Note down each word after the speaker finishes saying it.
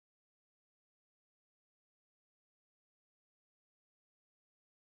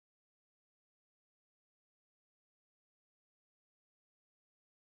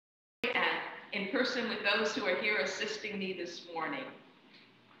and in person with those who are here assisting me this morning.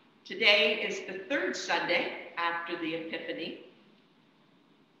 Today is the third Sunday after the Epiphany.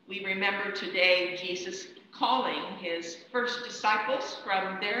 We remember today Jesus calling his first disciples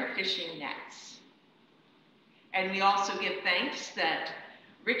from their fishing nets. And we also give thanks that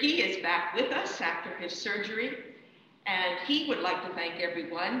Ricky is back with us after his surgery, and he would like to thank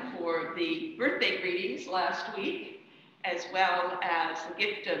everyone for the birthday greetings last week, as well as the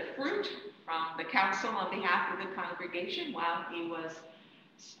gift of fruit from the council on behalf of the congregation while he was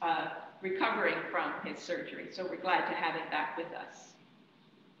recovering from his surgery. So we're glad to have him back with us.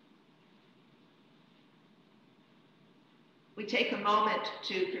 We take a moment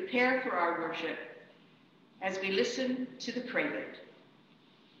to prepare for our worship as we listen to the prelude.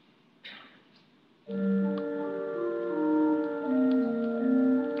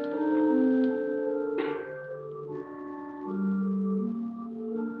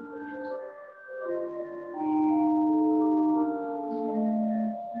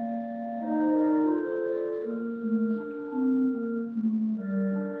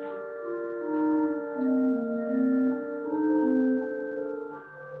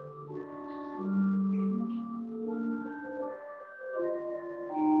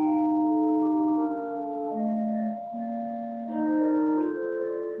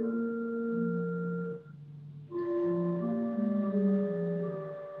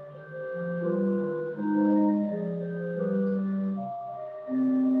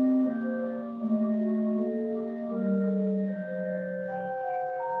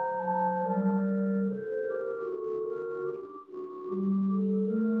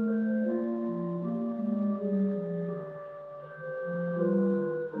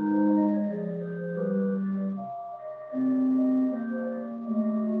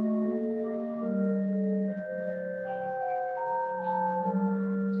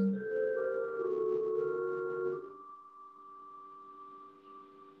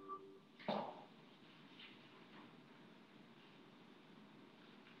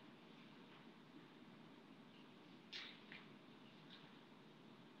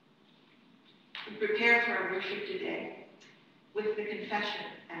 We prepare for our worship today with the confession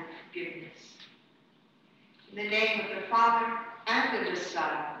and forgiveness. In the name of the Father, and of the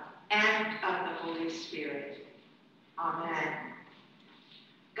Son, and of the Holy Spirit. Amen.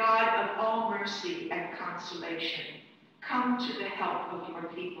 God of all mercy and consolation, come to the help of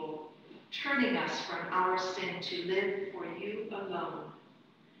your people, turning us from our sin to live for you alone.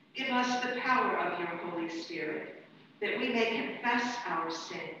 Give us the power of your Holy Spirit, that we may confess our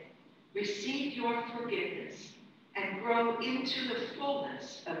sin, receive your forgiveness, and grow into the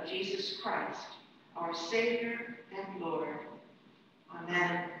fullness of Jesus Christ, our Savior and Lord.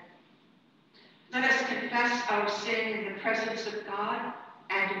 Amen. Let us confess our sin in the presence of God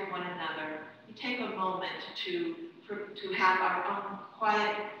and of one another. We take a moment to have our own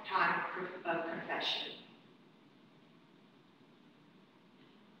quiet time of confession.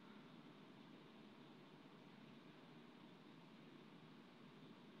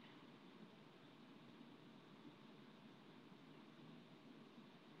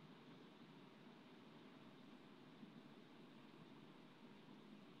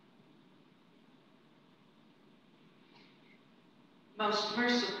 Most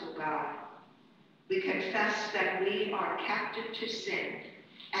merciful God, we confess that we are captive to sin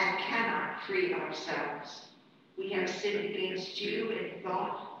and cannot free ourselves. We have sinned against you in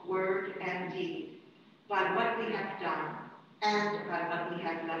thought, word, and deed, by what we have done and by what we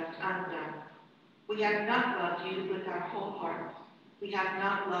have left undone. We have not loved you with our whole heart. We have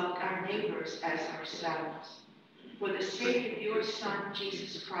not loved our neighbors as ourselves. For the sake of your Son,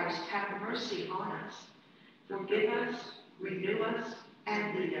 Jesus Christ, have mercy on us. Forgive us, renew us,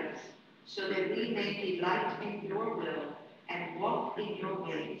 and lead us, so that we may delight in your will and walk in your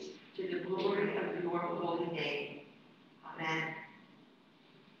ways to the glory of your holy name. Amen.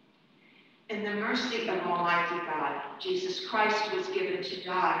 In the mercy of Almighty God, Jesus Christ was given to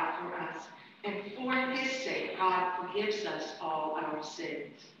die for us, and for his sake, God forgives us all our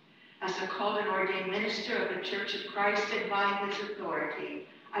sins. As a called and ordained minister of the Church of Christ and by his authority,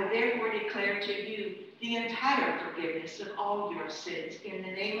 I therefore declare to you the entire forgiveness of all your sins in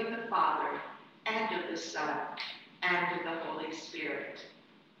the name of the Father, and of the Son, and of the Holy Spirit.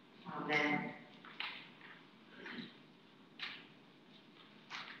 Amen.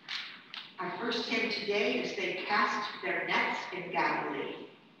 Our first hymn today is They Cast Their Nets in Galilee.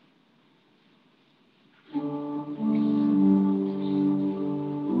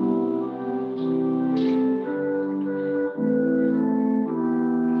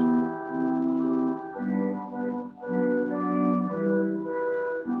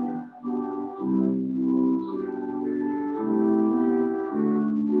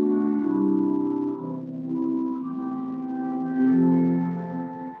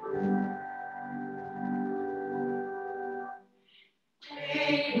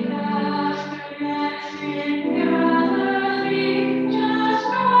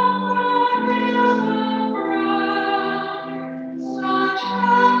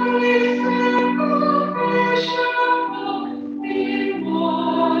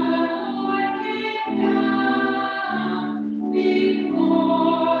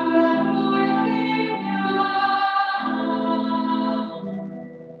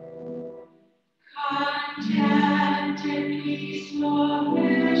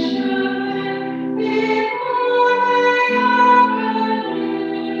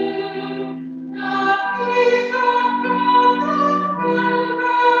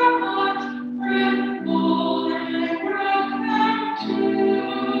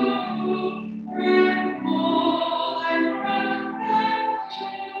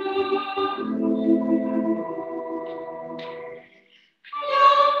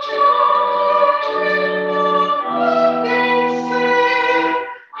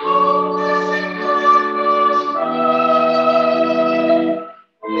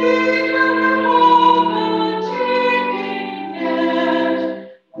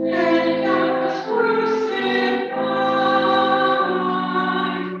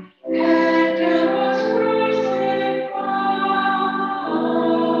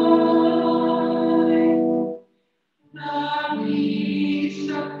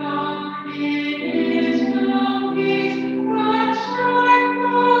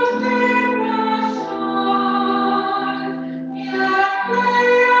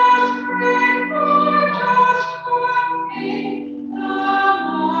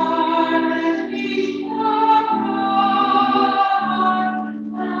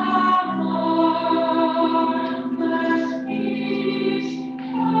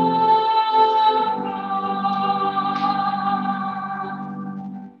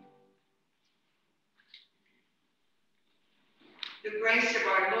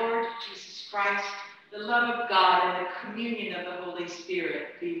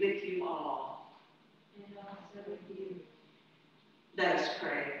 Spirit be with you all. And also with you. Let us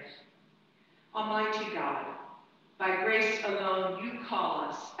pray. Almighty God, by grace alone you call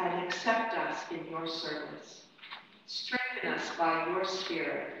us and accept us in your service. Strengthen us by your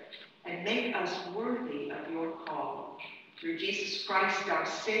Spirit and make us worthy of your call. Through Jesus Christ, our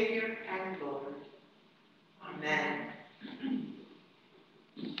Savior and Lord. Amen.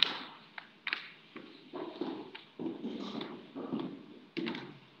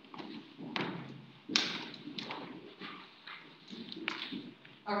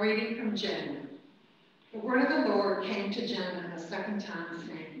 A reading from Jonah. The word of the Lord came to Jonah a second time,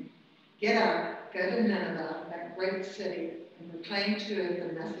 saying, Get up, go to Nineveh, that great city, and proclaim to it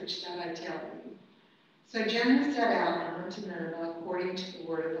the message that I tell you. So Jonah set out and went to Nineveh according to the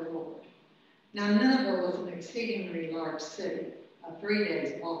word of the Lord. Now Nineveh was an exceedingly large city, a 3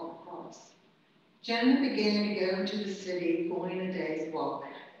 days' walk across. Jonah began to go into the city, going a day's walk,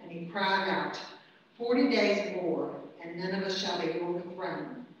 and he cried out, 40 days more, and Nineveh shall be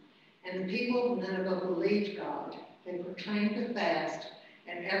overthrown. And the people of Nineveh believed God. They proclaimed a fast,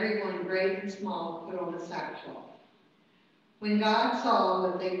 and everyone, great and small, put on a sackcloth. When God saw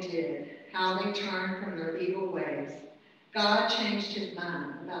what they did, how they turned from their evil ways, God changed his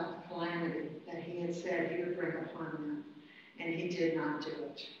mind about the calamity that he had said he would bring upon them, and he did not do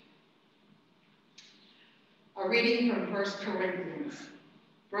it. A reading from 1 Corinthians.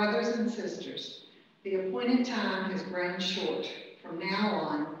 Brothers and sisters, the appointed time has grown short. From now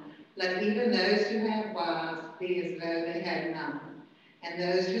on, let even those who have wives be as though they had none, and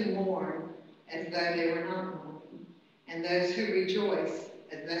those who mourn as though they were not mourning, and those who rejoice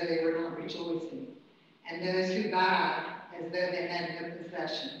as though they were not rejoicing, and those who buy as though they had no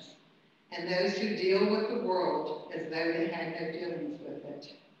possessions, and those who deal with the world as though they had no dealings with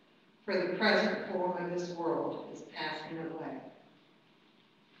it. For the present form of this world is passing away.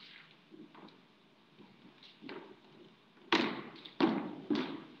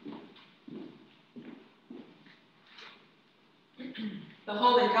 The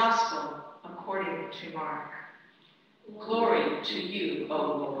Holy Gospel according to Mark. Glory to you, O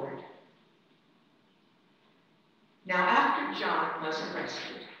Lord. Now after John was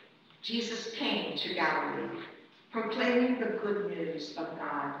arrested, Jesus came to Galilee, proclaiming the good news of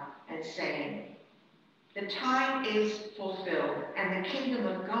God and saying, The time is fulfilled, and the kingdom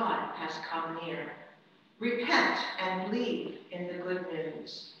of God has come near. Repent and believe in the good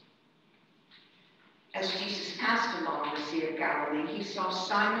news. As Jesus passed along the Sea of Galilee, he saw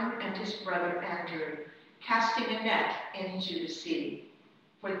Simon and his brother Andrew casting a net into the sea,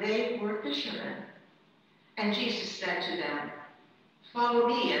 for they were fishermen. And Jesus said to them, Follow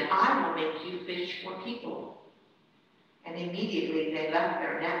me, and I will make you fish for people. And immediately they left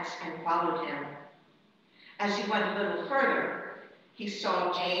their nets and followed him. As he went a little further, he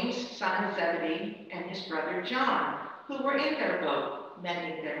saw James, son of Zebedee, and his brother John, who were in their boat,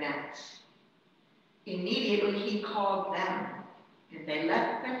 mending their nets. Immediately he called them, and they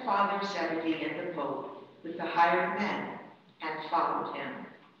left their father Zebedee in the boat with the hired men and followed him.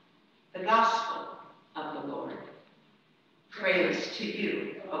 The Gospel of the Lord. Praise to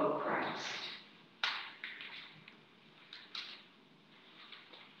you, O Christ.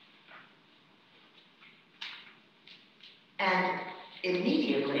 And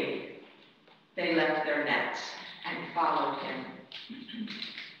immediately they left their nets and followed him.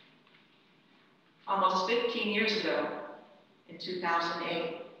 Almost 15 years ago, in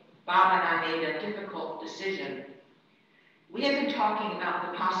 2008, Bob and I made a difficult decision. We had been talking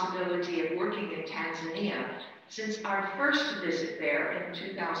about the possibility of working in Tanzania since our first visit there in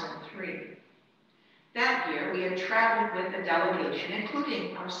 2003. That year, we had traveled with a delegation,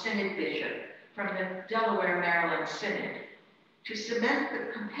 including our Synod Bishop from the Delaware-Maryland Synod, to cement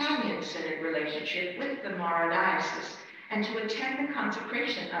the companion Synod relationship with the Mara Diocese and to attend the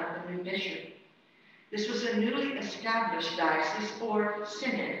consecration of the new bishop. This was a newly established diocese or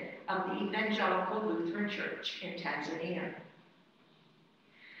synod of the Evangelical Lutheran Church in Tanzania.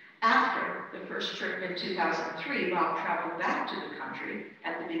 After the first trip in 2003, Bob traveled back to the country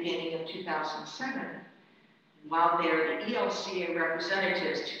at the beginning of 2007. While there, the ELCA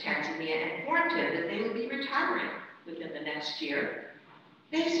representatives to Tanzania informed him that they would be retiring within the next year.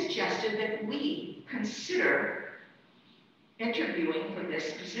 They suggested that we consider interviewing for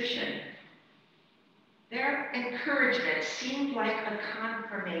this position. Their encouragement seemed like a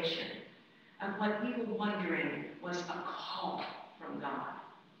confirmation of what we were wondering was a call from God.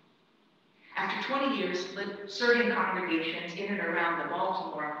 After 20 years serving congregations in and around the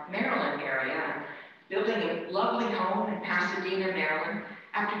Baltimore, Maryland area, building a lovely home in Pasadena, Maryland,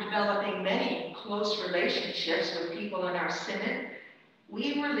 after developing many close relationships with people in our synod,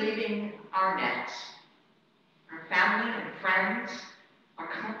 we're leaving our nets, our family and friends, our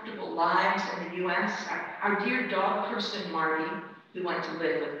comfortable lives in the U.S., our dear dog person, Marty, who went to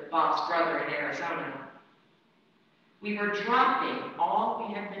live with Bob's brother in Arizona. We were dropping all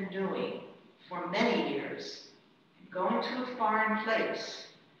we had been doing for many years and going to a foreign place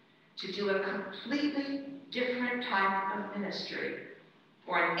to do a completely different type of ministry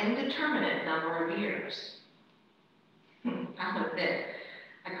for an indeterminate number of years. I'll admit,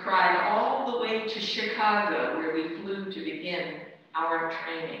 I cried all the way to Chicago, where we flew to begin our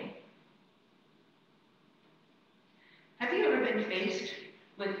training. Have you ever been faced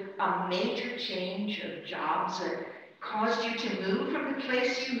with a major change of jobs that caused you to move from the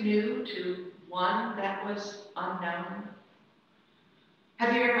place you knew to one that was unknown?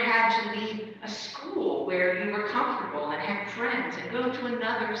 Have you ever had to leave a school where you were comfortable and had friends and go to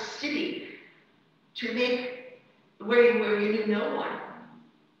another city to make where you knew no one?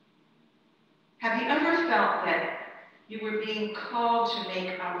 Have you ever felt that you were being called to make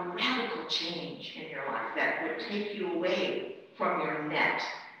a radical change in your life that would take you away from your net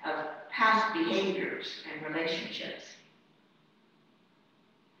of past behaviors and relationships?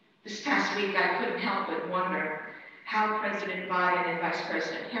 This past week, I couldn't help but wonder how President Biden and Vice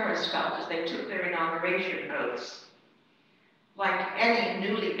President Harris felt as they took their inauguration oaths. Like any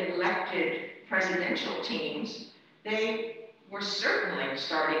newly elected presidential teams, they were certainly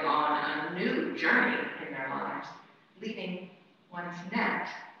starting on a new journey in their lives. Leaving one's net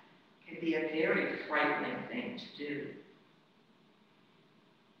can be a very frightening thing to do.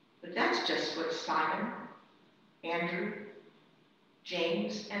 But that's just what Simon, Andrew,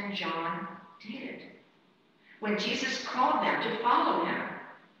 James, and John did when Jesus called them to follow him.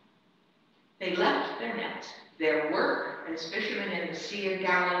 They left their nets, their work as fishermen in the Sea of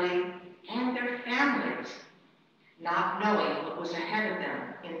Galilee, and their families, not knowing what was ahead of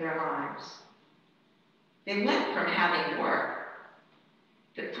them in their lives. They went from having work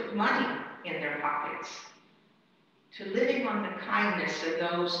that put money in their pockets to living on the kindness of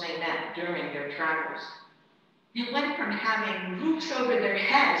those they met during their travels. They went from having roofs over their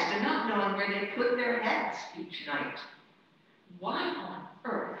heads to not knowing where they put their heads each night. Why on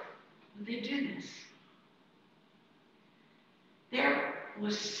earth would they do this? There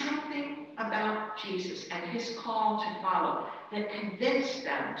was something about Jesus and his call to follow that convinced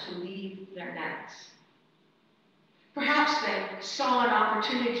them to leave their nets. Perhaps they saw an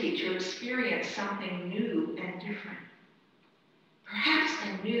opportunity to experience something new and different. Perhaps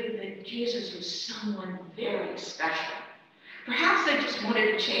they knew that Jesus was someone very special. Perhaps they just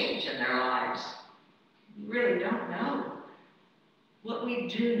wanted a change in their lives. We really don't know. What we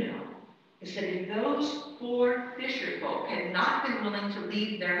do know is that if those 4 fisherfolk had not been willing to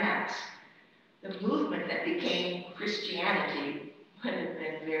leave their nets, the movement that became Christianity would have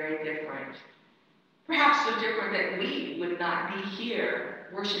been very different. Perhaps so different that we would not be here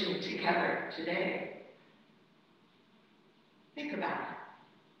worshiping together today. Think about it.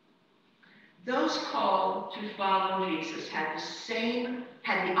 Those called to follow Jesus had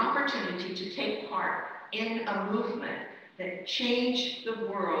the opportunity to take part in a movement that changed the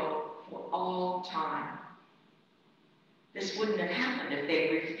world for all time. This wouldn't have happened if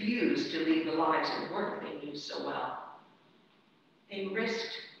they refused to leave the lives and work they knew so well. They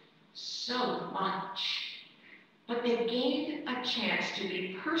risked so much, but they gained a chance to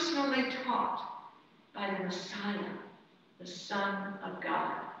be personally taught by the Messiah, the Son of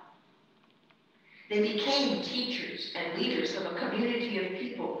God. They became teachers and leaders of a community of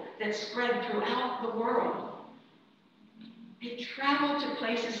people that spread throughout the world. They traveled to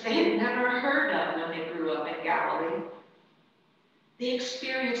places they had never heard of when they grew up in Galilee. They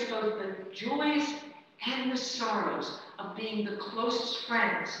experienced both the joys and the sorrows of being the closest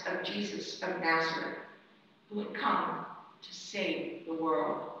friends of Jesus of Nazareth, who had come to save the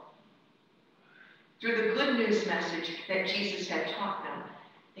world. Through the good news message that Jesus had taught them,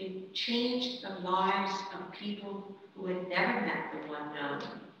 they changed the lives of people who had never met the one known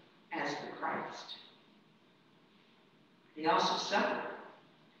as the Christ. They also suffered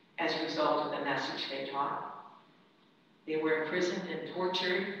as a result of the message they taught. They were imprisoned and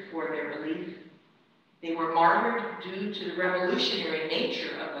tortured for their belief. They were martyred due to the revolutionary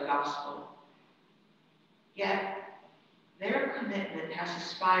nature of the gospel. Yet, their commitment has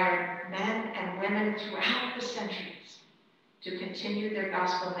inspired men and women throughout the centuries to continue their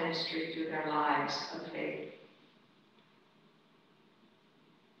gospel ministry through their lives of faith.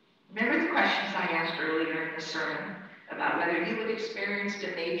 Remember the questions I asked earlier in the sermon about whether you had experienced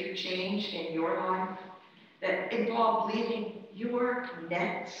a major change in your life that involved leaving your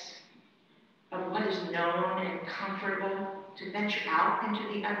nets of what is known and comfortable to venture out into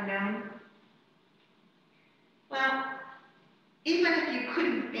the unknown? Well, even if you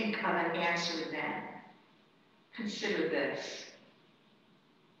couldn't think of an answer then, consider this.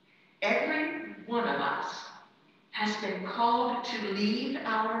 Every one of us has been called to leave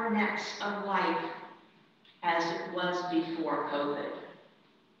our nets of life as it was before COVID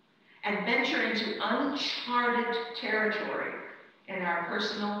and venture into uncharted territory in our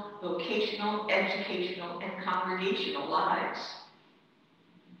personal, vocational, educational, and congregational lives.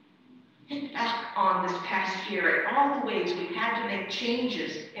 Think back on this past year and all the ways we've had to make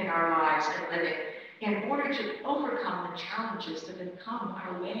changes in our lives and living in order to overcome the challenges that have come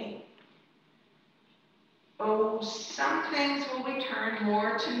our way. Oh, some things will return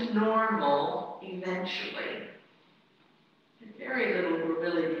more to normal eventually. And very little will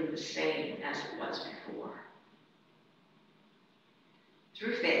really be the same as it was before.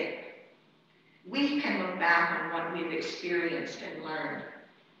 Through faith, we can look back on what we've experienced and learned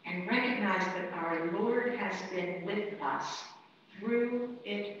and recognize that our Lord has been with us through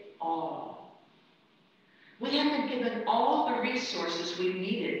it all. We have been given all the resources we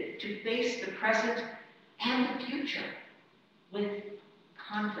needed to face the present and the future with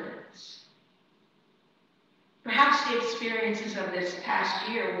confidence. Perhaps the experiences of this past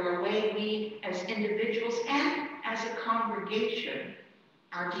year were a way we as individuals and as a congregation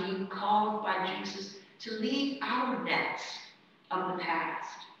are being called by Jesus to leave our nets of the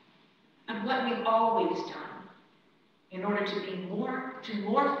past and what we've always done in order to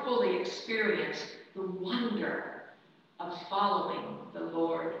more fully experience the wonder of following the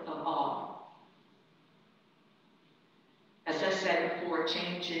Lord of all. As I said before,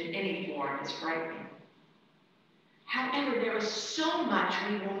 change in any form is frightening. However, there is so much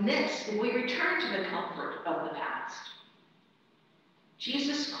we will miss if we return to the comfort of the past.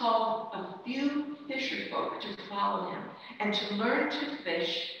 Jesus called a few fisher folk to follow him and to learn to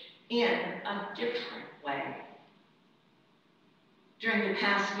fish in a different way. During the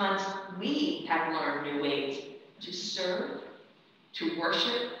past months, we have learned new ways to serve, to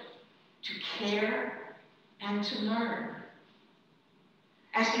worship, to care, and to learn.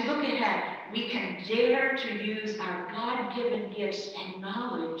 As we look ahead, we can dare to use our God-given gifts and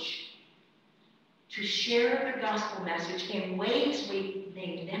knowledge to share the gospel message in ways we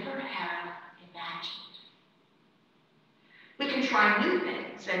may never have imagined. We can try new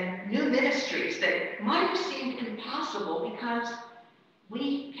things and new ministries that might have seemed impossible because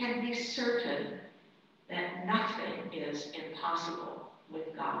we can be certain that nothing is impossible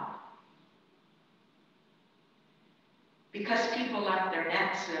with God. Because people left their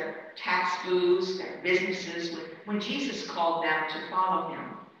nets, their tax booths, their businesses, when Jesus called them to follow him,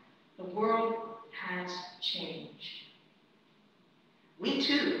 the world has changed. We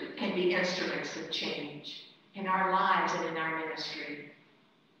too can be instruments of change in our lives and in our ministry.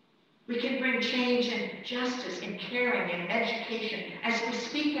 We can bring change in justice, in caring, in education, as we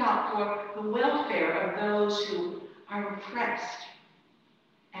speak out for the welfare of those who are oppressed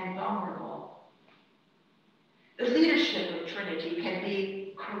and vulnerable. The leadership of Trinity can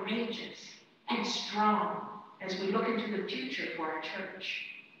be courageous and strong as we look into the future for our church.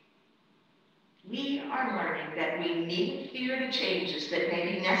 We are learning that we need fear the changes that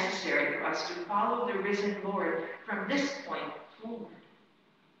may be necessary for us to follow the risen Lord from this point forward.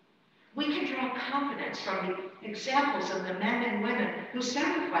 We can draw confidence from the examples of the men and women who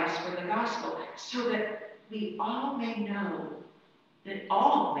sacrificed for the gospel so that all may know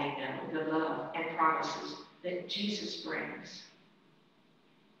the love and promises that Jesus brings.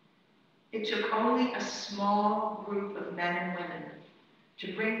 It took only a small group of men and women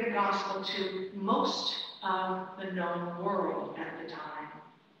to bring the gospel to most of the known world at the time.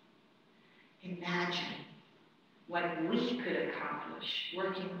 Imagine what we could accomplish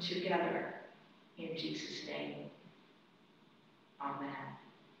working together in Jesus' name. Amen.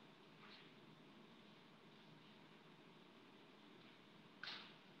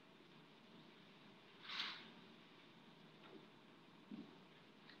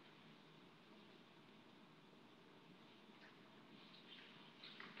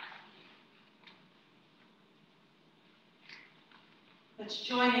 Let's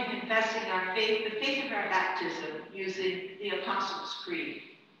join in confessing our faith, the faith of our baptism, using the Apostles' Creed.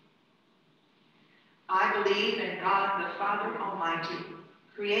 I believe in God the Father Almighty,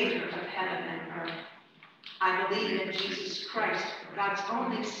 creator of heaven and earth. I believe in Jesus Christ, God's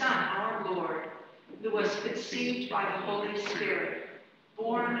only Son, our Lord, who was conceived by the Holy Spirit,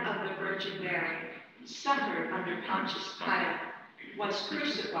 born of the Virgin Mary, suffered under Pontius Pilate, was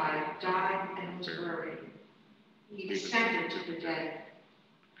crucified, died, and was buried. He descended to the dead.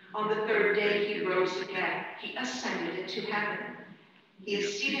 On the third day he rose again. He ascended into heaven. He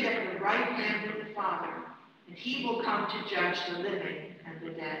is seated at the right hand of the Father, and he will come to judge the living and the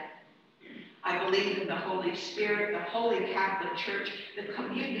dead. I believe in the Holy Spirit, the Holy Catholic Church, the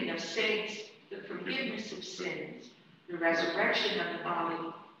communion of saints, the forgiveness of sins, the resurrection of the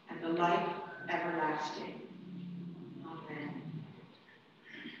body, and the life everlasting. Amen.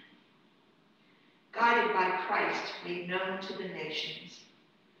 Guided by Christ, made known to the nations,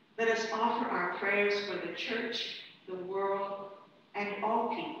 let us offer our prayers for the church, the world, and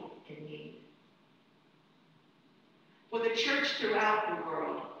all people in need. For the church throughout the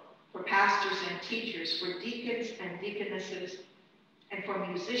world, for pastors and teachers, for deacons and deaconesses, and for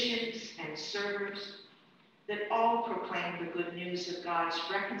musicians and servers, that all proclaim the good news of God's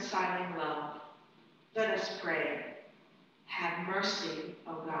reconciling love. Let us pray. Have mercy,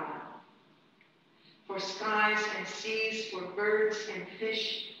 O God. For skies and seas, for birds and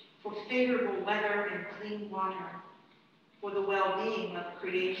fish, for favorable weather and clean water, for the well-being of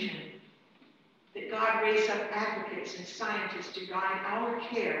creation, that God raise up advocates and scientists to guide our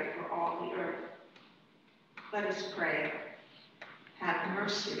care for all the earth. Let us pray. Have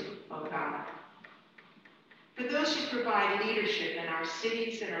mercy, O God. For those who provide leadership in our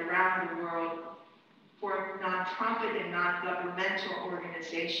cities and around the world, for nonprofit and non-governmental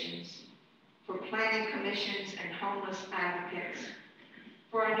organizations, for planning commissions and homeless advocates,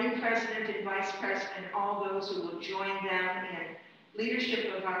 for our new president and vice president, and all those who will join them in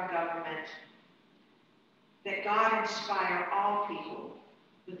leadership of our government, that God inspire all people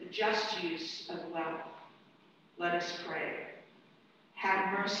with the just use of wealth. Let us pray.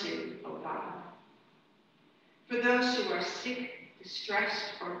 Have mercy, O God. For those who are sick,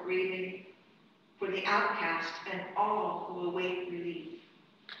 distressed, or grieving, for the outcast and all who await relief,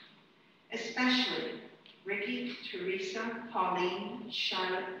 especially Ricky, Teresa, Pauline,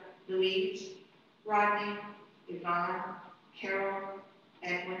 Charlotte, Louise, Rodney, Yvonne, Carol,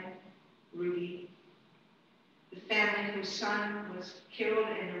 Edwin, Ruby, the family whose son was killed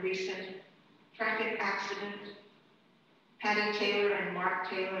in a recent traffic accident, Patty Taylor and Mark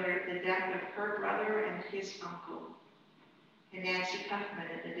Taylor at the death of her brother and his uncle, and Nancy Huffman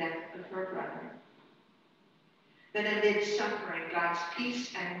at the death of her brother. That amid suffering, God's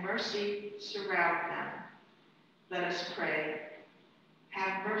peace and mercy surround them. Let us pray.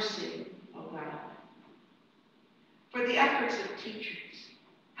 Have mercy, O God. For the efforts of teachers,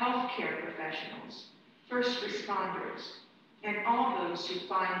 healthcare professionals, first responders, and all those who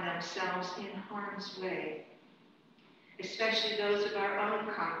find themselves in harm's way, especially those of our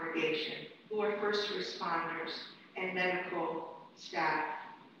own congregation who are first responders and medical staff,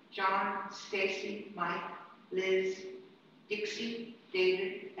 John, Stacy, Mike, Liz, Dixie,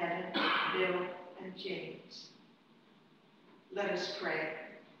 David, Evan, Bill, and James. Let us pray.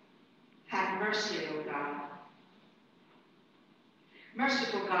 Have mercy, O God.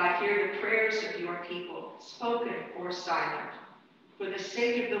 Merciful God, hear the prayers of your people, spoken or silent, for the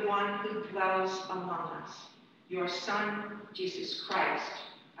sake of the one who dwells among us, your Son, Jesus Christ,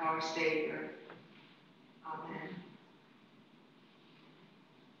 our Savior. Amen.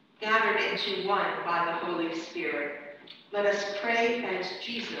 Gathered into one by the Holy Spirit, let us pray as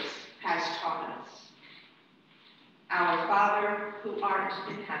Jesus has taught us. Our Father, who art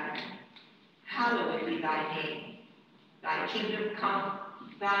in heaven, hallowed be thy name. Thy kingdom come,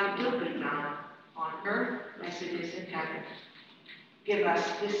 thy will be done, on earth as it is in heaven. Give us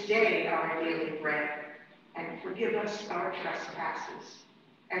this day our daily bread, and forgive us our trespasses,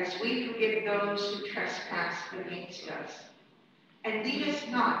 as we forgive those who trespass against us. And lead us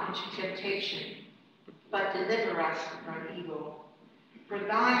not into temptation, but deliver us from evil. For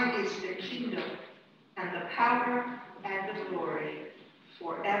thine is the kingdom, and the power, and the glory,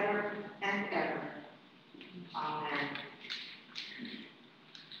 forever and ever. Amen.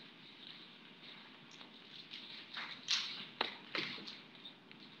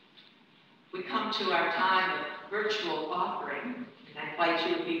 We come to our time of virtual offering, and I invite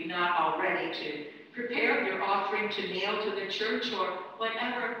you, if you've not already, to prepare your offering to mail to the church or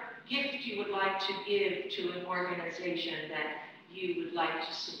whatever gift you would like to give to an organization that you would like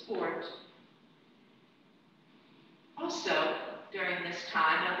to support. Also, during this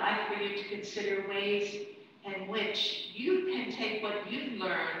time, I'd like for you to consider ways in which you can take what you've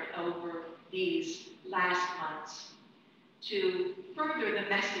learned over these last months to further the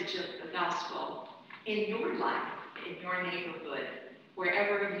message of the gospel in your life, in your neighborhood,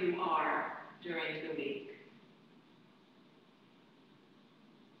 wherever you are during the week.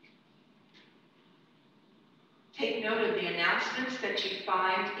 Take note of the announcements that you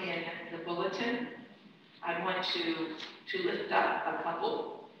find in the bulletin. I want to lift up a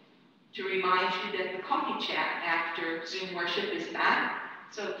couple. to remind you that the coffee chat after Zoom worship is back.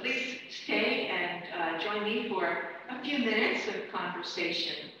 So please stay and join me for a few minutes of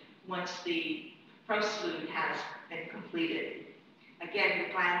conversation once the postlude has been completed. Again,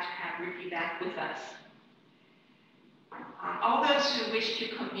 we're glad to have Ricky back with us. All those who wish to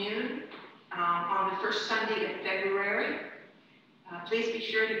commune on the first Sunday of February, please be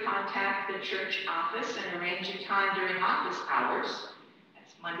sure to contact the church office and arrange a time during office hours.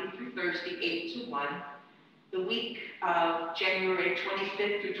 That's Monday through Thursday, 8 to 1. The week of January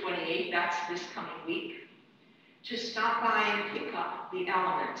 25th through 28th, that's this coming week, to stop by and pick up the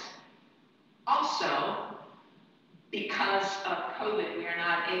elements. Also, because of COVID, we are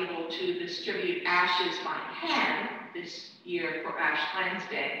not able to distribute ashes by hand this year for Ash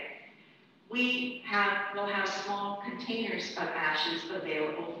Wednesday. We'll have small containers of ashes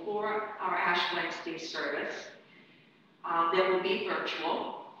available for our Ash Wednesday service. They will be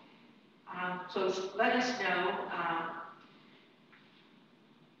virtual. So let us know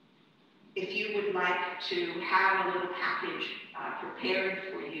if you would like to have a little package prepared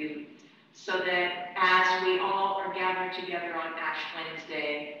for you, so that as we all are gathered together on Ash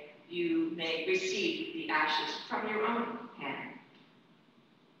Wednesday, you may receive the ashes from your own hand.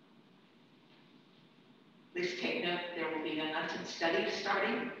 Please take note there will be a lesson study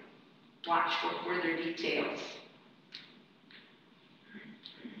starting. Watch for further details.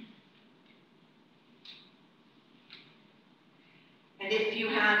 And if you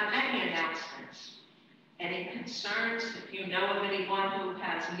have any announcements, any concerns, if you know of anyone who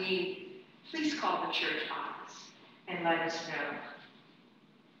has need, please call the church office and let us know.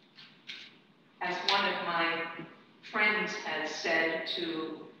 As one of my friends has said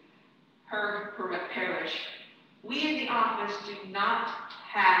to her parish, we in the office do not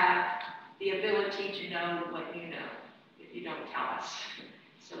have the ability to know what you know if you don't tell us.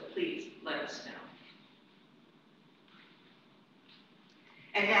 So please let us know.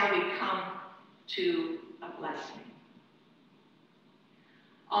 And now we come to a blessing.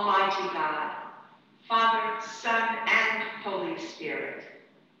 Almighty God, Father, Son, and Holy Spirit,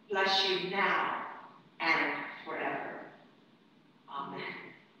 bless you now and forever. Amen.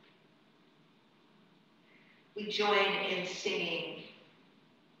 We join in singing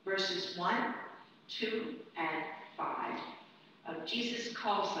verses 1, 2, and 5 of Jesus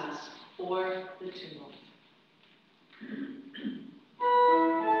Calls Us O'er the Tumult.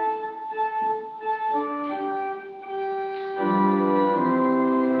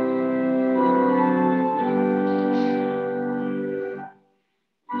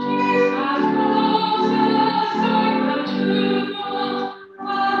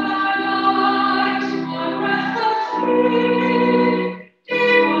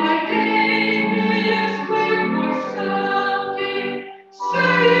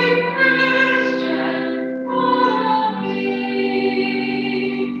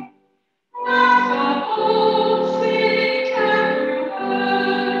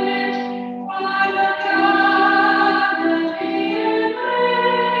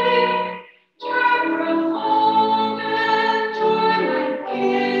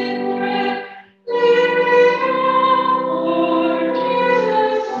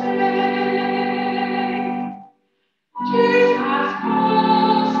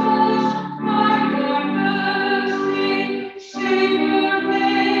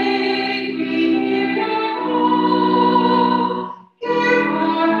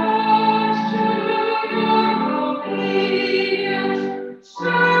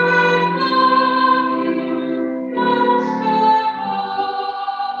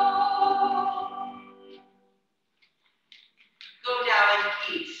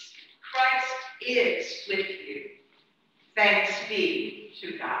 Is with you. Thanks be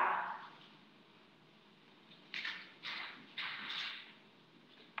to God.